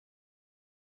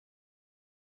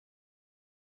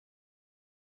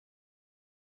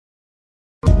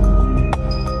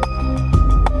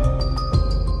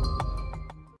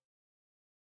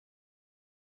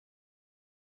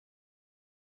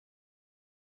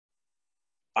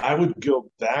I would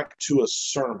go back to a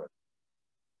sermon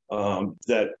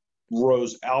that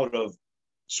rose out of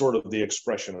sort of the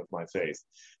expression of my faith.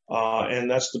 And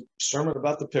that's the sermon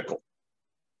about the pickle.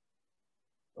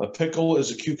 A pickle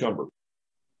is a cucumber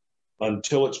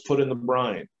until it's put in the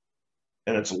brine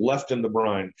and it's left in the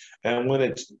brine. And when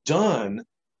it's done,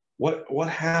 what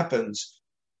happens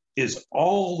is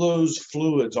all those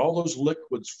fluids, all those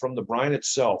liquids from the brine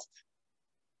itself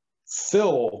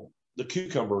fill the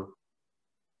cucumber,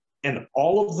 and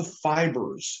all of the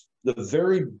fibers, the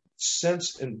very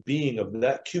sense and being of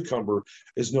that cucumber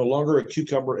is no longer a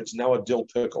cucumber, it's now a dill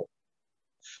pickle.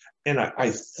 And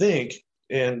I think,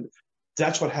 and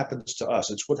that's what happens to us.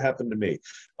 It's what happened to me.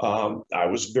 I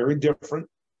was very different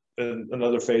in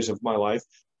another phase of my life,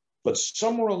 but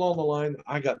somewhere along the line,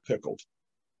 I got pickled.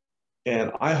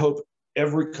 And I hope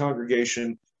every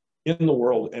congregation in the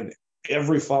world and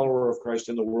every follower of Christ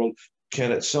in the world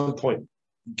can at some point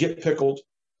get pickled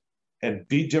and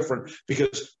be different.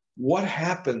 Because what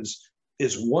happens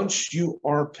is once you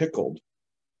are pickled,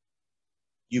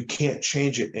 you can't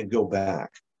change it and go back.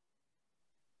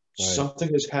 Right.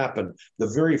 Something has happened.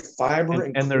 The very fiber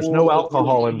and there's no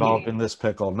alcohol involved in this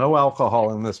pickle. No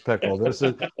alcohol in this pickle. This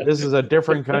is a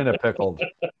different kind of pickled.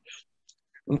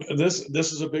 This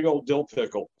is a big old dill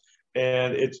pickle,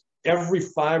 and it's every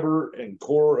fiber and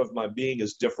core of my being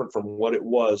is different from what it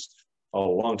was a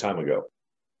long time ago.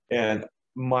 And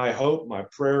my hope, my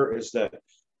prayer is that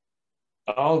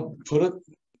I'll put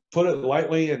it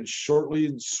lightly and shortly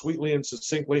and sweetly and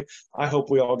succinctly. I hope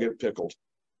we all get pickled.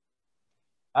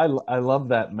 I love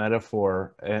that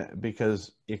metaphor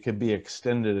because it could be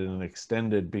extended and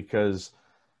extended because,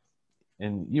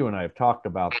 and you and I have talked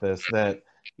about this, that,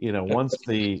 you know, once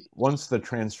the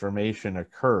transformation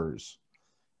occurs,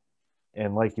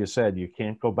 and like you said, you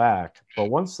can't go back, but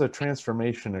once the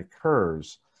transformation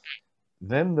occurs,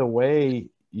 then the way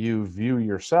you view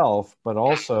yourself, but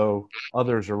also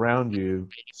others around you,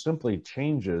 simply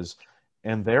changes,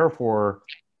 and therefore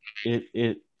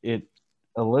it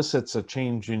elicits a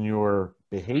change in your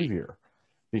behavior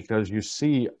because you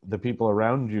see the people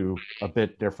around you a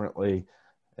bit differently,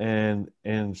 and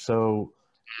so,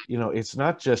 you know, it's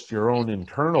not just your own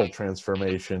internal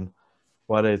transformation,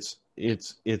 but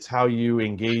it's how you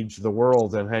engage the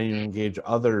world and how you engage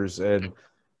others and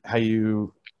how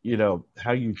you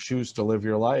choose to live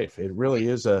your life. It really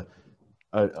is a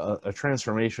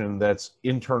transformation that's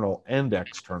internal and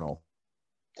external.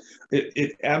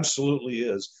 It absolutely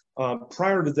is.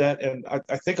 Prior to that, and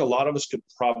I think a lot of us could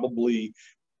probably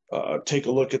take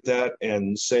a look at that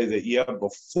and say that, yeah,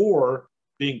 before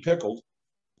being pickled,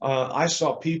 I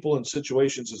saw people and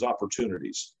situations as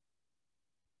opportunities.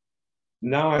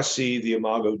 Now I see the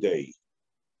imago Dei.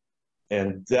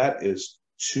 And that is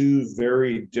two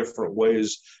very different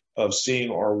ways of seeing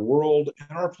our world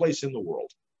and our place in the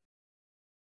world.